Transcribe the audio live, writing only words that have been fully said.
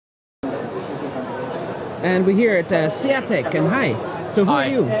and we're here at Seatech. And hi, so who are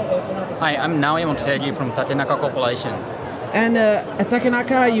you? Hi, I'm Naoya Motegi from Takenaka Corporation. And at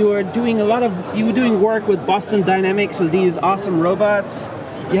Takenaka, you were doing work with Boston Dynamics with these awesome robots.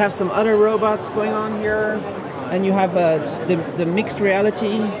 You have some other robots going on here, and you have the mixed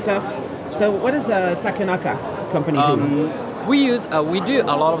reality stuff. So what does Takenaka company do? We do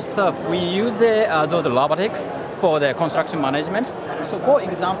a lot of stuff. We use those robotics for the construction management. So for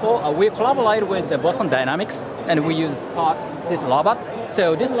example, we collaborate with the Boston Dynamics, and we use this robot.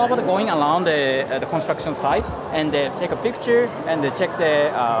 So this robot going around the construction site and take a picture and check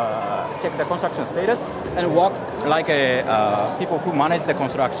the construction status and work like people who manage the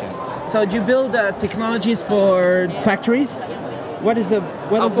construction. So do you build technologies for factories? What is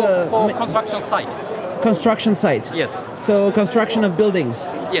for construction site? Construction site. Yes. So construction of buildings.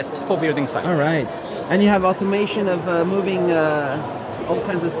 Yes, for building site. All right. And you have automation of moving all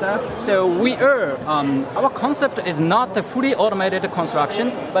kinds of stuff? So our concept is not a fully automated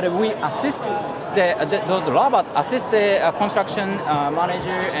construction, but we assist those robots assist the construction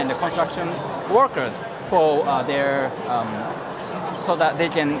manager and the construction workers for their so that they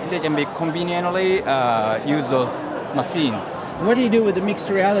can be conveniently use those machines. What do you do with the mixed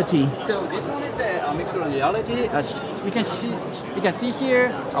reality? So this one is the mixed reality. You can see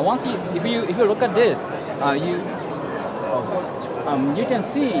here. Once if you look at this, you can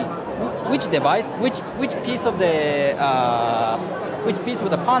see which device, which piece of the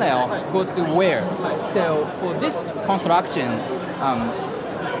panel goes to where. So for this construction,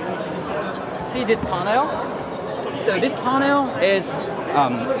 see this panel. So this panel is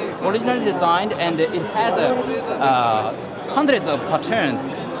originally designed, and it has hundreds of patterns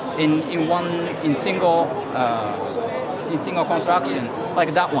in single construction,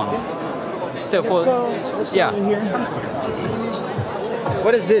 like that one. So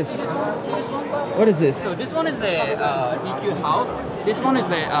What is this? What is this? So this one is the EQ house. This one is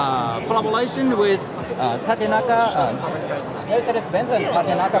the collaboration with Takenaka, Mercedes-Benz and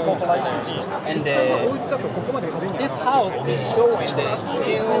Takenaka Corporation. And this house is showing the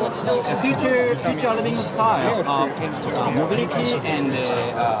new future living style of mobility and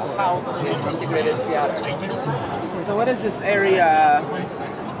house is integrated together. So what is this area?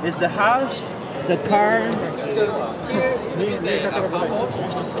 Is the house, the car? So here is the carport,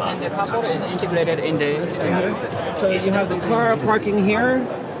 and the carport is integrated in the. So you have the car parking here.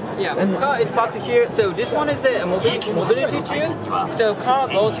 Yeah, and the car is parked here. So this one is the mobility tube. So car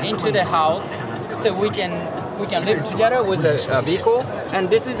goes into the house, so we can live together with the vehicle. And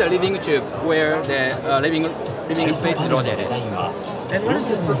this is the living tube where the living space is located. And what is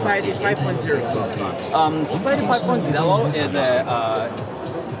the Society 5.0? Society 5.0 is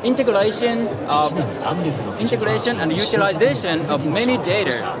integration and utilization of many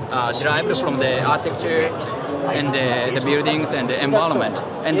data derived from the architecture and the buildings and the environment,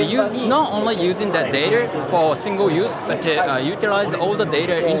 and not only using that data for single use, but utilize all the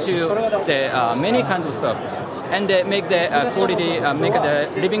data into the many kinds of stuff, and make the make the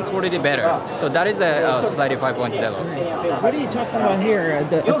living quality better. So that is the Society 5.0. What are you talking about here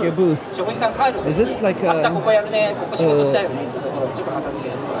at your booth? Is this like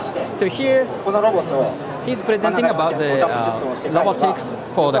So here, he's presenting about the robotics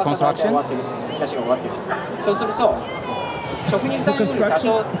for the construction. For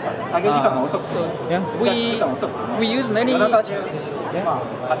construction? We use many.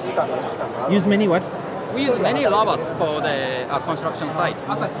 Use many what? We use many robots for the construction site.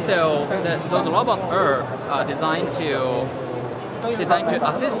 So those robots are designed to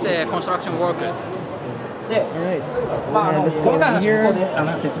assist the construction workers. All right. Let's go in here.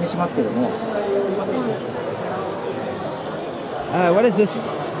 What is this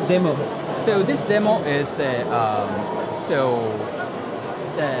demo? So this demo is the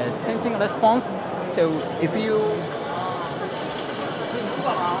sensing response. So if you move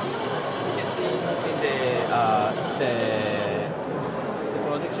around, you can see in the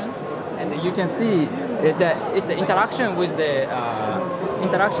projection, and you can see that it's an interaction with the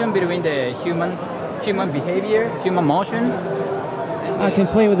interaction between the human behavior, human motion. I can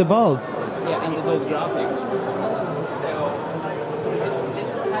play with the balls. Yeah, and those graphics. So this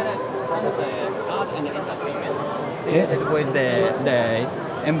is kind of the art and the entertainment with the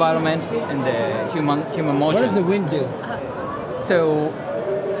environment and the human motion. What does the wind do? So,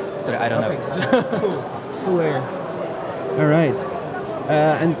 sorry, I don't know. Just cool air. All right.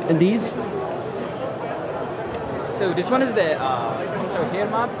 And these? So this one is the control hair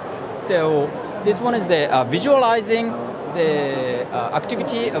map. So this one is the visualizing the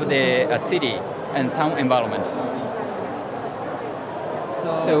activity of the city and town environment.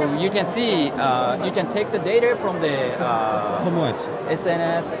 So you can see, you can take the data from the From what?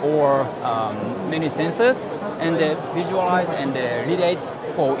 SNS or many sensors and visualize and relate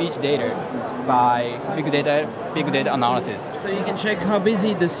for each data by big data analysis. So you can check how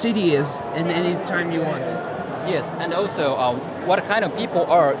busy the city is in any time you want. Yes, and also what kind of people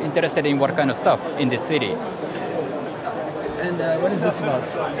are interested in what kind of stuff in the city. And what is this about?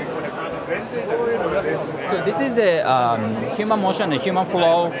 So this is the human motion and human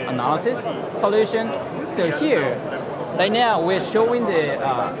flow analysis solution. So here, right now we're showing the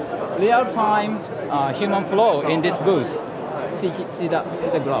real-time human flow in this booth. See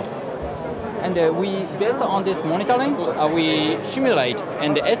the graph. And we, based on this monitoring, we simulate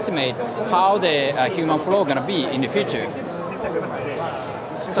and estimate how the human flow gonna be in the future.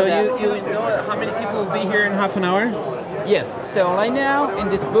 So you know how many people will be here in half an hour? Yes. So right now in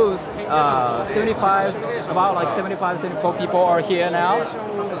this booth, 75, about like 75, 74 people are here now,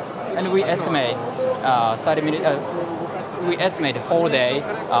 and we estimate 30 minutes. We estimate the whole day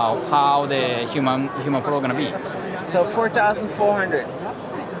how the human flow gonna be. So 4,400.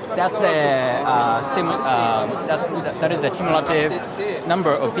 That's the that is the cumulative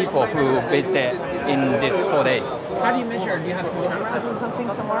number of people who visited in these 4 days. How do you measure? Do you have some cameras and something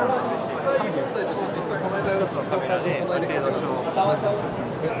somewhere?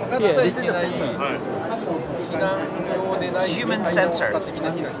 Here, this is the sensor. Human sensor.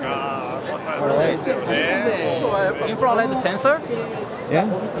 This is the infrared sensor. Yeah.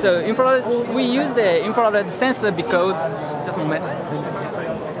 So infrared, we use the infrared sensor because just a moment.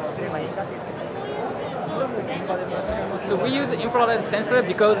 So we use infrared sensor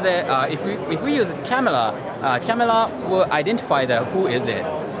because if we use camera, camera will identify who is it.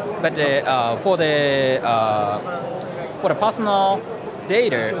 But for the personal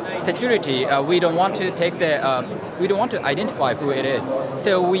data security, we don't want to take we don't want to identify who it is.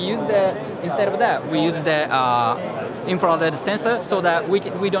 So we use instead of that, we use the infrared sensor so that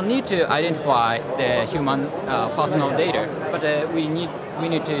we don't need to identify the human personal data, but we need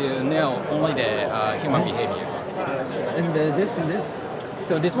to know only the human behavior. And this and this.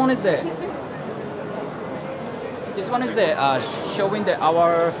 So this one is showing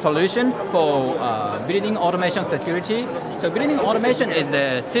our solution for building automation security. So building automation is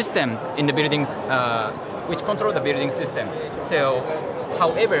the system in the buildings which control the building system. So,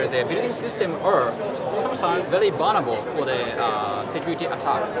 however, the building system are sometimes very vulnerable for the security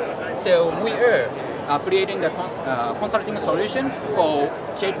attack. So we are creating the consulting solution for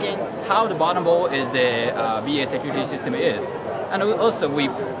checking how the vulnerable is the BA security system is. And also we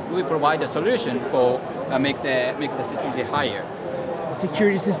provide a solution for make the security higher.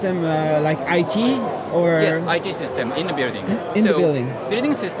 Security system like IT or? Yes, IT system in the building. The building.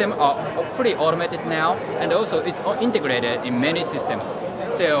 Building systems are fully automated now, and also it's integrated in many systems.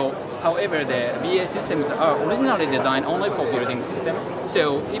 So, however, the BA systems are originally designed only for building system.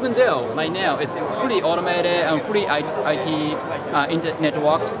 So even though right now it's fully automated and fully IT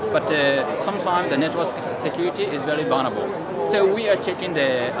networked, but sometimes the network security is very vulnerable. So we are checking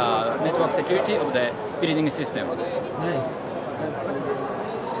the network security of the building system. Nice. What is this?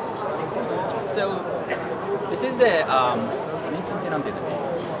 So this is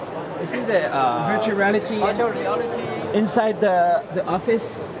the virtual reality inside the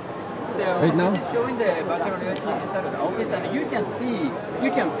office. So right now? This is showing the virtual reality inside of the office, and you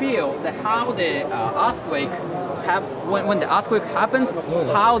can feel how the earthquake when the earthquake happens,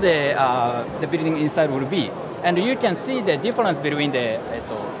 how the building inside will be, and you can see the difference between the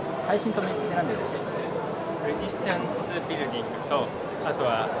resistance building と、あと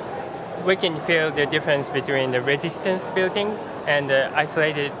は we can feel the difference between the resistance building and the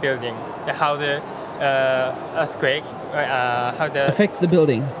isolated building. How the earthquake, how the affects the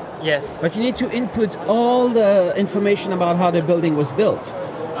building. Yes. But you need to input all the information about how the building was built.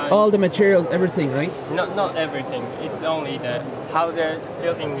 All the materials, everything, right? Not everything. It's only how the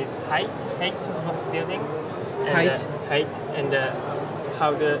building is height of building. And height and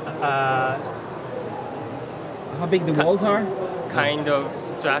how the how big the walls are? Kind of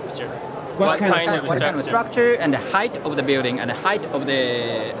structure. What kind of structure and the height of the building and the height of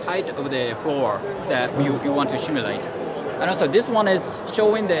the floor that you want to simulate. And also this one is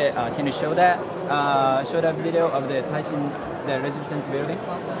showing the. Can you show that? Show that video of the resistant building.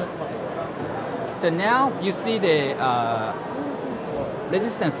 So now you see the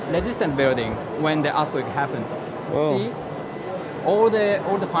resistant building when the earthquake happens. Whoa. See, all the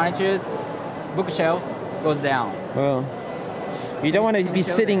furniture, bookshelves goes down. Well, you don't want to be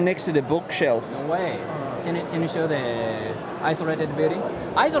sitting next to the bookshelf. No way. Can you show the isolated building?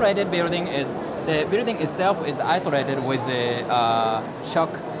 Isolated building is the building itself is isolated with the shock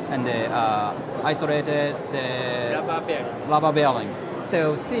and the isolated the lava bearing.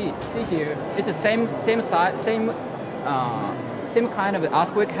 So see here, it's the same kind of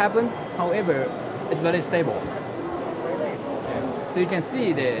earthquake happen. However, it's very stable. So you can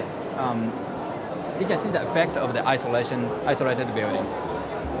see the effect of the isolated building.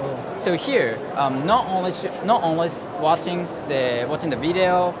 So here, not only watching the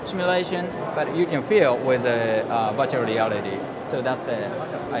video simulation, but you can feel with the virtual reality. So that's the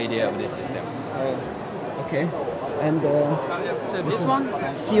idea of this system. Okay. And so this one,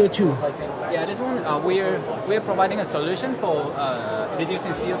 CO2. Yeah, this one we're providing a solution for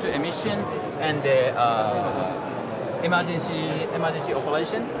reducing CO2 emission and the emergency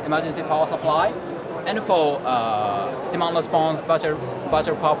operation, emergency power supply, and for demand response battery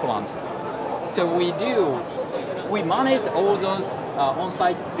power plant. So we manage all those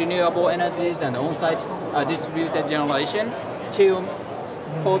on-site renewable energies and on-site distributed generation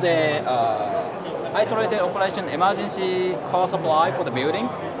for the isolated operation emergency power supply for the building,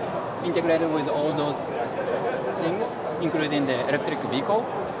 integrated with all those things, including the electric vehicle.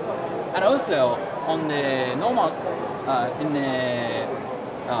 And also on the normal, in the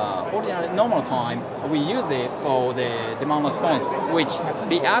ordinary normal time, we use it for the demand response, which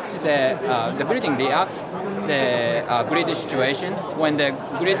react the building react the grid situation. When the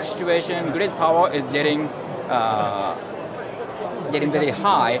grid power is getting very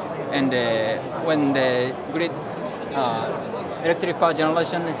high, and when the grid electric power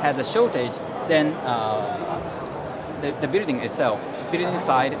generation has a shortage, then the building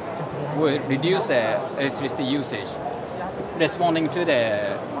side will reduce the electricity usage, responding to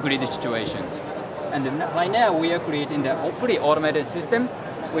the grid situation. And right now we are creating the fully automated system,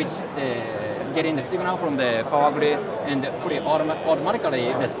 which getting the signal from the power grid and fully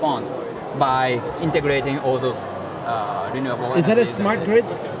automatically respond by integrating all those renewable. Is that a smart grid?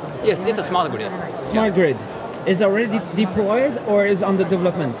 Yes, it's a smart grid. Smart grid. Is already deployed or is under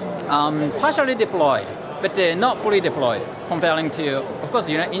development? Partially deployed, but not fully deployed. Comparing to, of course,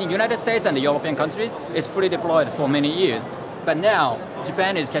 in the United States and the European countries, it's fully deployed for many years. But now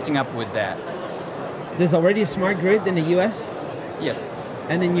Japan is catching up with that. There's already a smart grid in the US? Yes.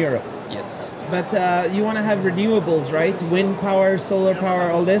 And in Europe? Yes. But you want to have renewables, right? Wind power, solar power,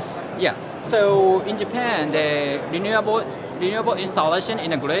 all this? Yeah. So in Japan, the renewable installation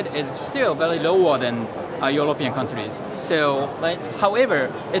in the grid is still very lower than European countries. So, however,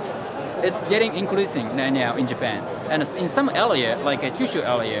 it's getting increasing now in Japan, and in some area, like a Kyushu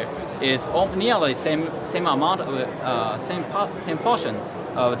area, is nearly same amount of same portion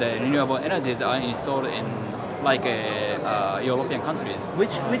of the renewable energies are installed in like European countries.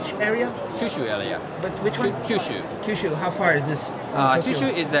 Which area? Kyushu area. But which one? Kyushu. Kyushu. How far is this? Kyushu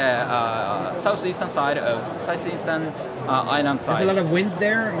is the southeastern island side. There's a lot of wind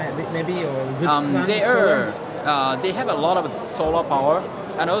there, maybe, or good sun, solar? They have a lot of solar power,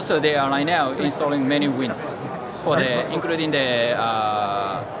 and also they are right now installing many winds, including the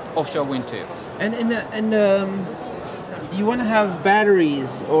offshore wind too. And you want to have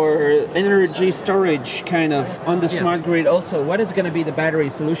batteries or energy storage kind of on the smart grid also. What is going to be the battery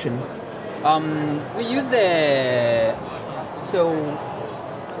solution? We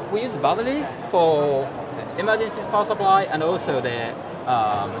use batteries for emergency power supply, and also the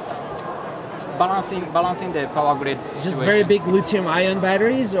balancing the power grid situation. Just very big lithium-ion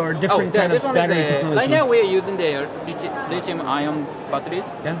batteries or different kind of battery technology? Right now we are using the lithium-ion batteries,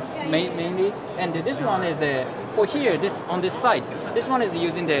 mainly, and this one is on this side. This one is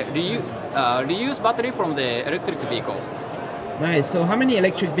using the reuse battery from the electric vehicle. Nice. So how many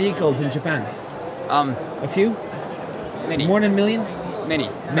electric vehicles in Japan? A few? Many. More than a million? Many.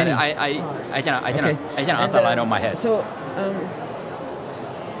 But I cannot answer right on my head. So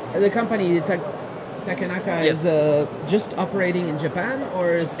the company Takenaka is just operating in Japan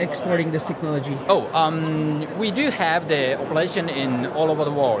or is exporting this technology? We do have the operation in all over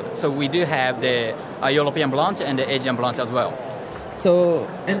the world. So we do have the European branch and the Asian branch as well. So,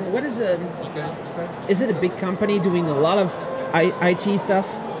 and what is is it a big company doing a lot of IT stuff?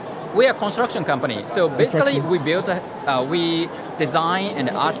 We are a construction company. So basically we design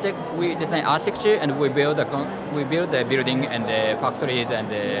architecture, and we build the building and the factories and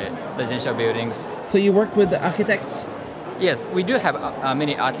the residential buildings. So you work with the architects? Yes, we do have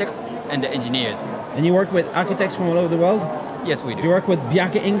many architects and engineers. And you work with architects from all over the world? Yes, we do. You work with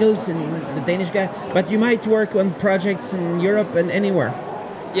Bjarke Ingels, and the Danish guy, but you might work on projects in Europe and anywhere?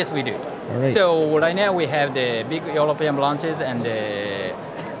 Yes, we do. All right. So right now we have the big European branches, and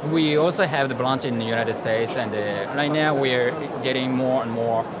we also have the branch in the United States, and right now we're getting more and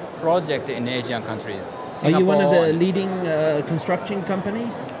more project in Asian countries. Are you one of Singapore, the leading construction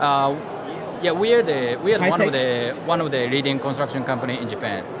companies? Yeah, we are one High-tech? of the leading construction company in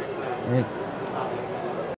Japan. Right.